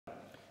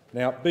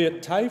Now, be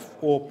it TAFE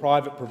or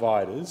private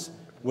providers,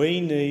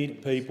 we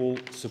need people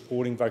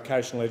supporting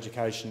vocational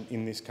education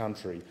in this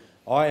country.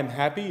 I am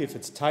happy if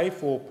it's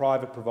TAFE or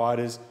private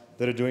providers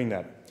that are doing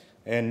that.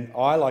 And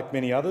I, like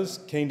many others,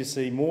 keen to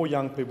see more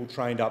young people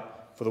trained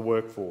up for the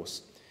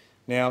workforce.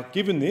 Now,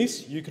 given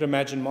this, you could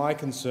imagine my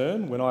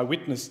concern when I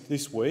witnessed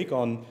this week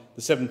on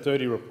the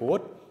 7:30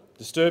 report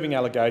disturbing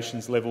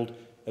allegations levelled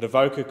at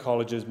Evocca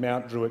College's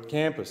Mount Druitt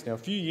campus. Now, a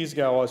few years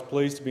ago I was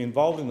pleased to be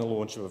involved in the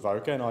launch of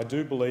Evocca, and I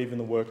do believe in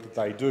the work that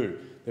they do.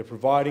 They're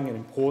providing an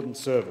important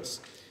service.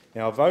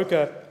 Now,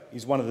 Evocca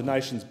is one of the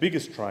nation's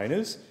biggest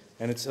trainers,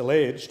 and it's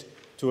alleged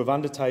to have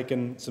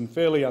undertaken some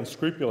fairly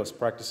unscrupulous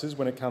practices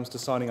when it comes to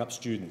signing up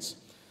students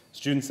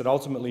that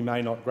ultimately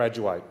may not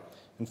graduate.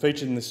 And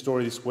featured in this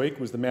story this week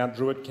was the Mount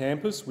Druitt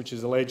campus, which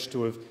is alleged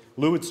to have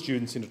lured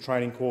students into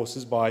training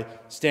courses by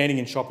standing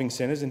in shopping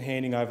centres and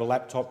handing over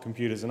laptop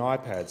computers and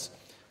iPads.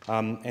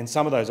 And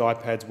some of those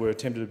iPads were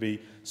attempted to be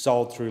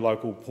sold through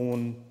local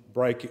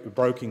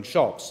broking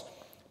shops.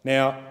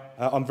 Now,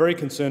 I'm very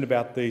concerned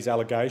about these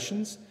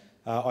allegations.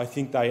 I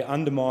think they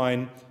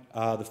undermine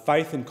the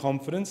faith and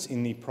confidence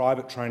in the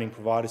private training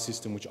provider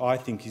system, which I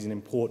think is an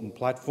important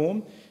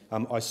platform.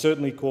 I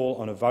certainly call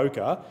on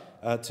Evocca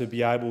to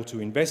be able to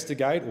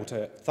investigate or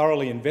to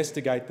thoroughly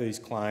investigate these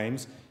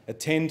claims,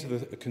 attend to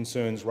the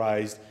concerns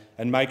raised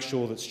and make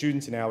sure that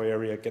students in our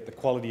area get the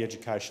quality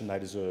education they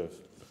deserve.